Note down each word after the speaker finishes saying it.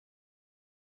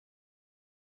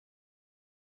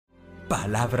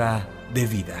Palabra de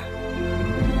vida.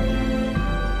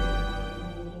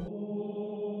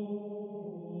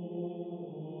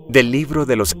 Del libro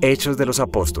de los Hechos de los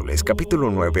Apóstoles, capítulo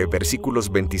 9,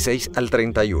 versículos 26 al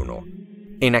 31.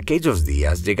 En aquellos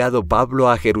días, llegado Pablo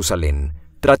a Jerusalén,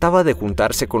 trataba de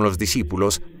juntarse con los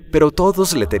discípulos, pero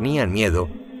todos le tenían miedo,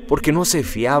 porque no se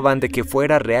fiaban de que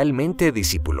fuera realmente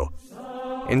discípulo.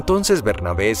 Entonces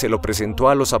Bernabé se lo presentó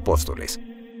a los apóstoles.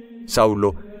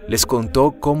 Saulo les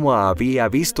contó cómo había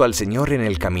visto al Señor en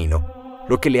el camino,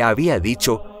 lo que le había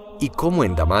dicho y cómo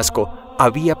en Damasco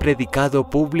había predicado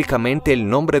públicamente el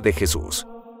nombre de Jesús.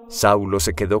 Saulo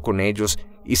se quedó con ellos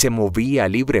y se movía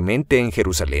libremente en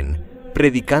Jerusalén,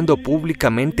 predicando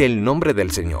públicamente el nombre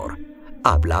del Señor.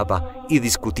 Hablaba y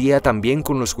discutía también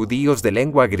con los judíos de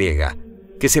lengua griega,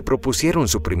 que se propusieron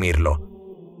suprimirlo.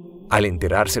 Al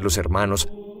enterarse los hermanos,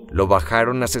 lo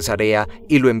bajaron a Cesarea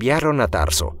y lo enviaron a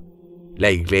Tarso. La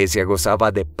iglesia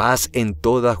gozaba de paz en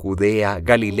toda Judea,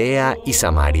 Galilea y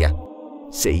Samaria.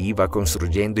 Se iba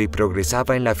construyendo y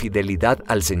progresaba en la fidelidad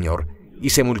al Señor y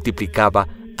se multiplicaba,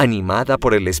 animada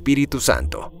por el Espíritu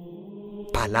Santo.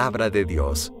 Palabra de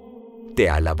Dios. Te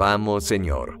alabamos,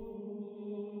 Señor.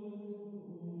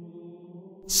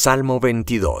 Salmo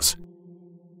 22.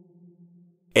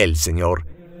 El Señor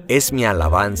es mi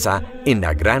alabanza en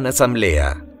la gran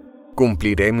asamblea.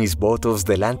 Cumpliré mis votos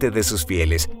delante de sus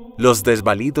fieles. Los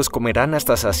desvalidos comerán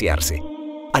hasta saciarse.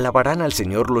 Alabarán al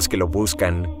Señor los que lo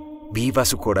buscan. Viva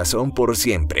su corazón por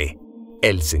siempre.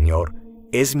 El Señor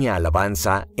es mi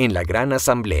alabanza en la gran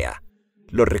asamblea.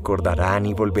 Lo recordarán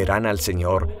y volverán al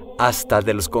Señor hasta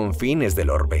de los confines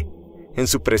del orbe. En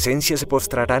su presencia se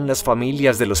postrarán las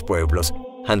familias de los pueblos.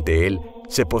 Ante Él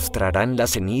se postrarán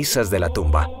las cenizas de la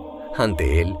tumba.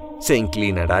 Ante Él se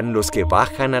inclinarán los que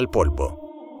bajan al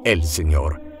polvo. El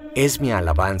Señor es mi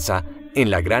alabanza en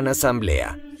la gran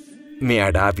asamblea. Me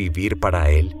hará vivir para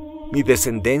Él. Mi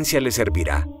descendencia le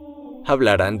servirá.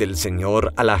 Hablarán del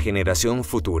Señor a la generación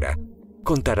futura.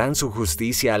 Contarán su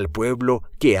justicia al pueblo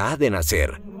que ha de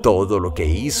nacer, todo lo que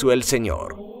hizo el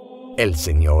Señor. El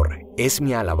Señor es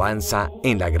mi alabanza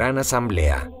en la gran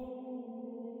asamblea.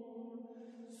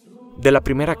 De la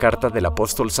primera carta del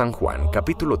apóstol San Juan,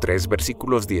 capítulo 3,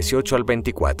 versículos 18 al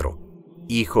 24.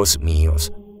 Hijos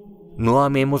míos, no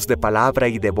amemos de palabra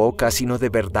y de boca, sino de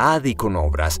verdad y con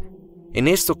obras. En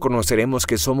esto conoceremos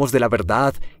que somos de la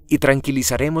verdad y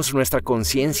tranquilizaremos nuestra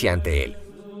conciencia ante Él,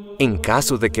 en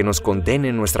caso de que nos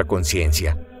condene nuestra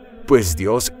conciencia, pues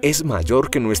Dios es mayor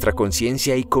que nuestra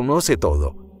conciencia y conoce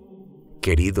todo.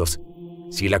 Queridos,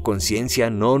 si la conciencia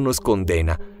no nos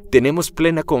condena, tenemos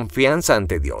plena confianza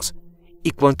ante Dios,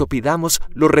 y cuanto pidamos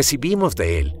lo recibimos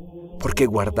de Él, porque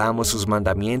guardamos sus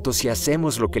mandamientos y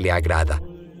hacemos lo que le agrada.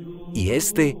 Y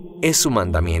este es su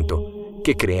mandamiento,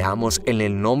 que creamos en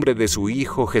el nombre de su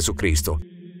Hijo Jesucristo,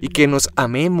 y que nos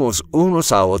amemos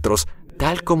unos a otros,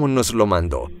 tal como nos lo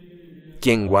mandó.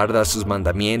 Quien guarda sus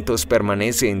mandamientos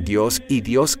permanece en Dios y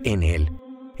Dios en él.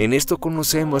 En esto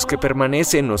conocemos que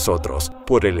permanece en nosotros,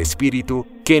 por el Espíritu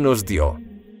que nos dio.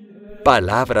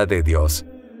 Palabra de Dios.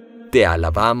 Te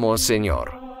alabamos,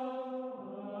 Señor.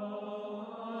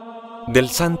 Del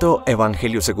Santo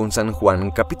Evangelio según San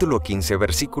Juan, capítulo 15,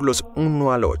 versículos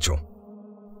 1 al 8.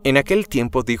 En aquel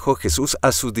tiempo dijo Jesús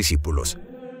a sus discípulos: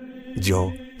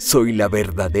 Yo soy la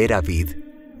verdadera vid,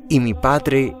 y mi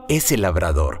Padre es el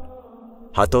labrador.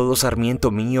 A todo sarmiento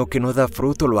mío que no da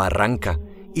fruto lo arranca,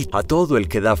 y a todo el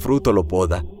que da fruto lo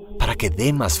poda, para que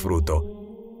dé más fruto.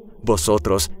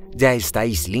 Vosotros ya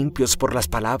estáis limpios por las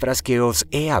palabras que os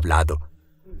he hablado.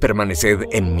 Permaneced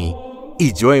en mí,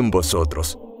 y yo en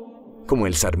vosotros. Como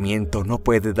el sarmiento no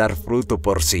puede dar fruto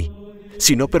por sí,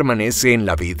 si no permanece en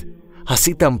la vid,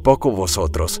 así tampoco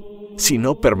vosotros, si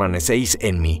no permanecéis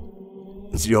en mí.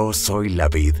 Yo soy la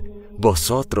vid,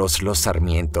 vosotros los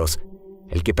sarmientos.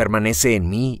 El que permanece en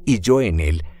mí y yo en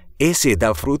él, ese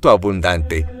da fruto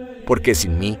abundante, porque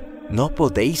sin mí no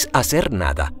podéis hacer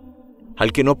nada.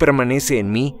 Al que no permanece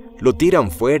en mí, lo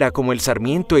tiran fuera como el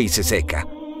sarmiento y se seca.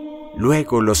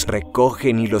 Luego los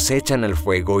recogen y los echan al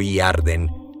fuego y arden.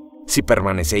 Si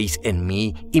permanecéis en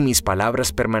mí y mis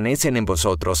palabras permanecen en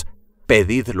vosotros,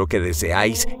 pedid lo que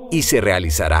deseáis y se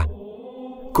realizará.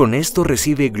 Con esto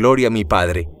recibe gloria mi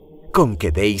Padre, con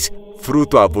que deis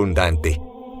fruto abundante.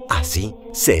 Así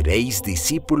seréis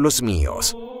discípulos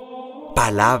míos.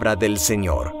 Palabra del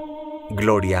Señor.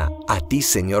 Gloria a ti,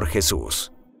 Señor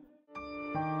Jesús.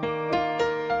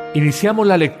 Iniciamos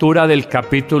la lectura del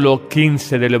capítulo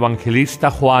 15 del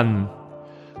evangelista Juan,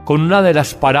 con una de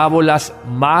las parábolas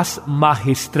más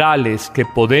magistrales que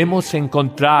podemos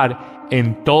encontrar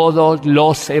en todos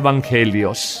los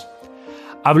evangelios.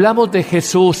 Hablamos de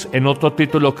Jesús en otro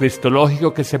título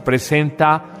cristológico que se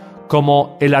presenta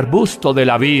como el arbusto de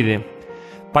la vid.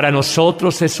 Para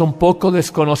nosotros es un poco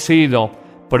desconocido,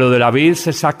 pero de la vid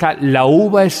se saca la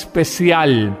uva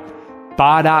especial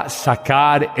para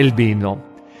sacar el vino.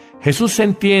 Jesús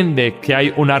entiende que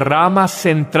hay una rama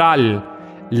central,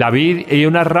 la vid, y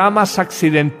unas ramas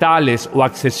accidentales o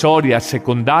accesorias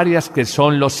secundarias que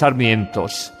son los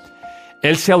sarmientos.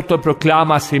 Él se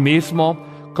autoproclama a sí mismo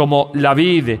como la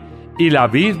vid y la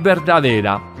vid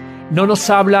verdadera. No nos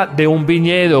habla de un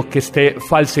viñedo que esté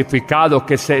falsificado,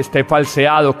 que esté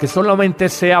falseado, que solamente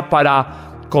sea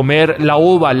para comer la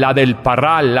uva, la del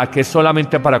parral, la que es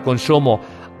solamente para consumo.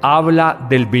 Habla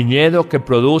del viñedo que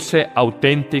produce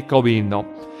auténtico vino.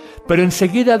 Pero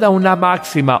enseguida da una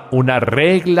máxima, una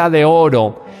regla de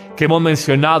oro que hemos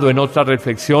mencionado en otras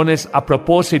reflexiones a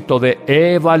propósito de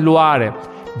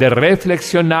evaluar, de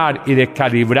reflexionar y de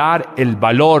calibrar el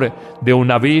valor de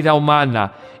una vida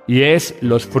humana, y es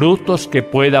los frutos que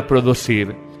pueda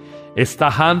producir. Es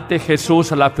tajante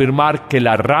Jesús al afirmar que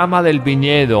la rama del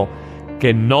viñedo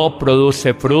que no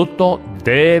produce fruto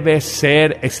debe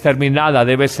ser exterminada,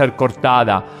 debe ser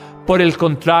cortada. Por el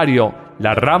contrario,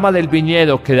 la rama del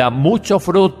viñedo que da mucho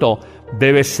fruto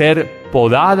debe ser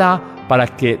podada para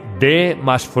que dé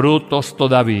más frutos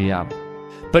todavía.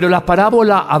 Pero la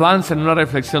parábola avanza en una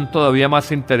reflexión todavía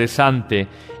más interesante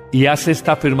y hace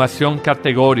esta afirmación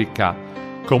categórica: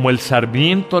 como el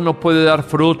sarmiento no puede dar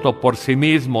fruto por sí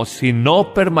mismo si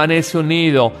no permanece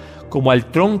unido como al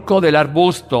tronco del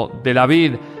arbusto de la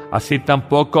vid, así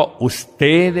tampoco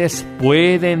ustedes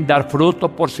pueden dar fruto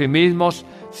por sí mismos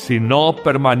si no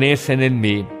permanecen en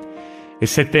mí.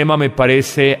 Ese tema me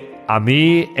parece a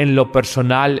mí en lo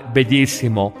personal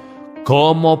bellísimo.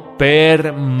 Cómo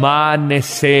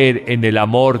permanecer en el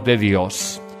amor de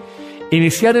Dios.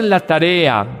 Iniciar en la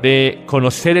tarea de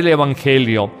conocer el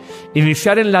Evangelio,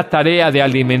 iniciar en la tarea de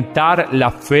alimentar la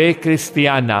fe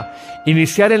cristiana,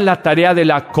 iniciar en la tarea de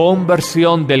la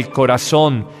conversión del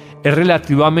corazón es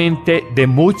relativamente de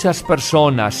muchas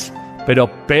personas, pero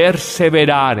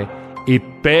perseverar y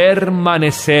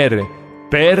permanecer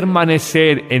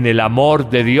en el amor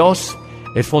de Dios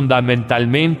es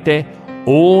fundamentalmente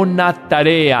una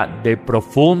tarea de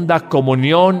profunda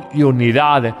comunión y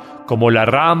unidad, como la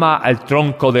rama al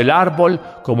tronco del árbol,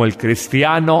 como el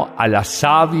cristiano a la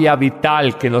savia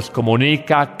vital que nos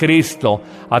comunica Cristo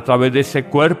a través de ese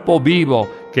cuerpo vivo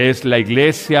que es la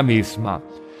iglesia misma.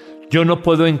 Yo no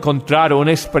puedo encontrar una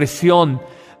expresión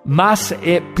más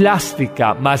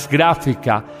plástica, más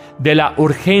gráfica de la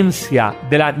urgencia,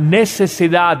 de la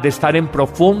necesidad de estar en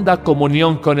profunda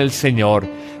comunión con el Señor.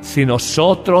 Si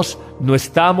nosotros no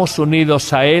estamos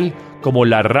unidos a Él, como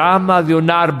la rama de un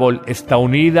árbol está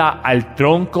unida al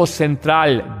tronco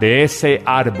central de ese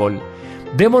árbol.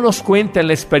 Démonos cuenta en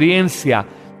la experiencia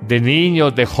de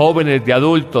niños, de jóvenes, de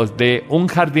adultos, de un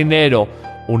jardinero,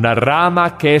 una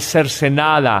rama que es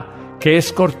cercenada, que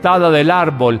es cortada del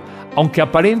árbol, aunque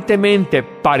aparentemente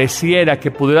pareciera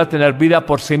que pudiera tener vida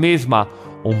por sí misma,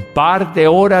 un par de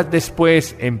horas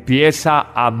después empieza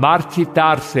a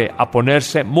marchitarse, a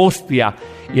ponerse mustia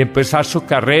y empezar su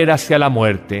carrera hacia la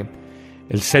muerte.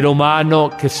 El ser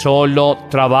humano que solo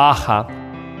trabaja,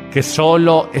 que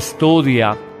solo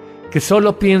estudia, que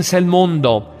solo piensa el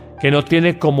mundo, que no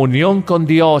tiene comunión con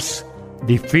Dios,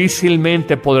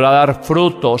 difícilmente podrá dar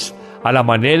frutos a la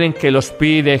manera en que los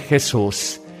pide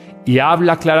Jesús. Y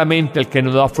habla claramente: el que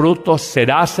no da frutos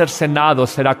será cercenado,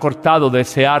 será cortado de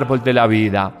ese árbol de la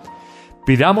vida.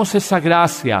 Pidamos esa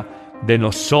gracia de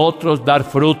nosotros dar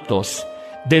frutos,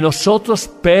 de nosotros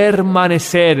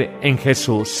permanecer en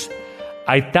Jesús.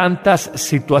 Hay tantas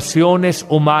situaciones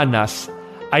humanas,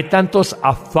 hay tantos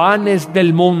afanes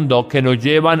del mundo que nos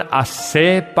llevan a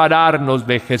separarnos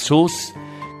de Jesús,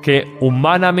 que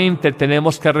humanamente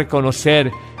tenemos que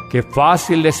reconocer que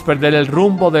fácil es perder el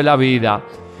rumbo de la vida.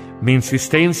 Mi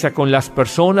insistencia con las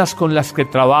personas con las que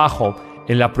trabajo,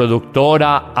 en la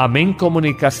productora Amén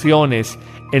Comunicaciones,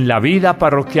 en la vida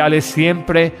parroquial es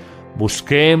siempre: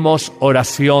 busquemos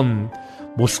oración,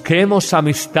 busquemos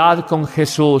amistad con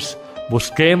Jesús,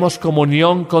 busquemos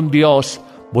comunión con Dios,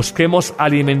 busquemos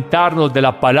alimentarnos de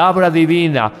la palabra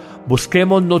divina,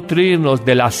 busquemos nutrirnos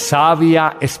de la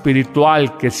savia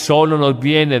espiritual que solo nos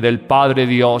viene del Padre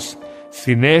Dios.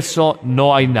 Sin eso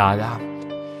no hay nada.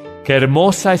 Qué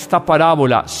hermosa esta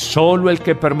parábola: solo el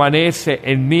que permanece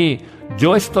en mí,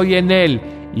 yo estoy en él,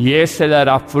 y ese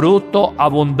dará fruto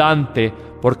abundante,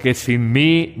 porque sin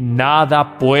mí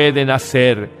nada pueden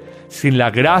hacer. Sin la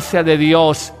gracia de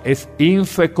Dios es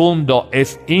infecundo,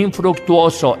 es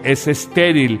infructuoso, es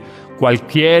estéril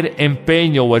cualquier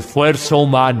empeño o esfuerzo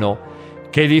humano.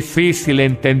 Qué difícil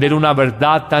entender una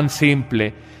verdad tan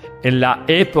simple en la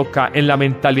época, en la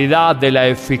mentalidad de la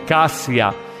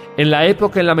eficacia, en la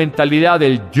época, en la mentalidad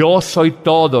del yo soy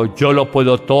todo, yo lo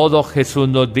puedo todo. Jesús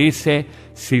nos dice,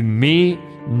 sin mí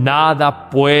nada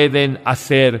pueden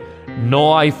hacer.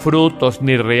 No hay frutos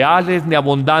ni reales ni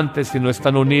abundantes si no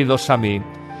están unidos a mí.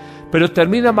 Pero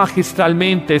termina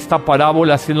magistralmente esta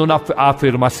parábola haciendo una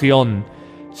afirmación.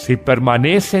 Si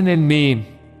permanecen en mí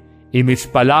y mis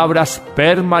palabras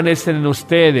permanecen en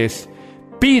ustedes,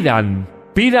 pidan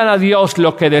a Dios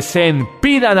lo que deseen,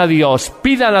 pidan a Dios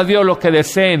lo que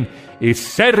deseen y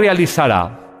se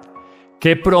realizará.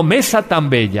 ¡Qué promesa tan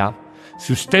bella!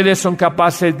 Si ustedes son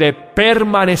capaces de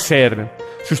permanecer,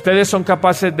 si ustedes son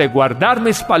capaces de guardar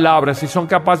mis palabras, si son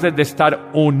capaces de estar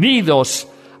unidos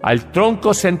al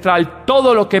tronco central,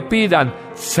 todo lo que pidan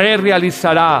se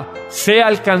realizará, se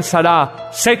alcanzará,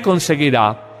 se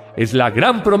conseguirá. Es la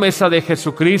gran promesa de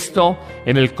Jesucristo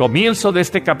en el comienzo de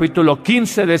este capítulo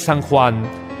 15 de San Juan.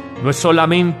 No es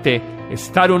solamente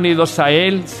estar unidos a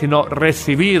Él, sino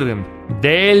recibir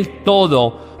de Él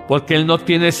todo, porque Él no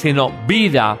tiene sino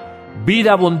vida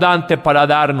abundante para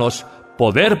darnos,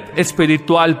 poder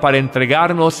espiritual para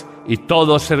entregarnos, y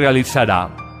todo se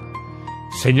realizará.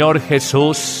 Señor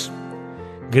Jesús,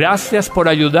 gracias por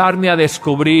ayudarme a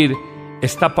descubrir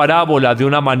esta parábola de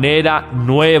una manera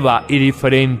nueva y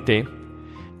diferente.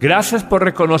 Gracias por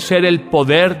reconocer el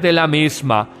poder de la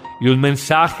misma y un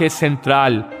mensaje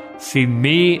central: sin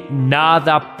mí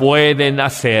nada pueden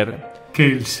hacer. Que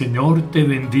el Señor te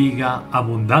bendiga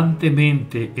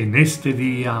abundantemente en este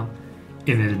día,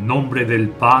 en el nombre del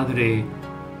Padre,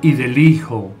 y del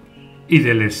Hijo, y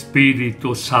del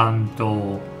Espíritu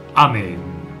Santo.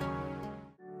 Amén.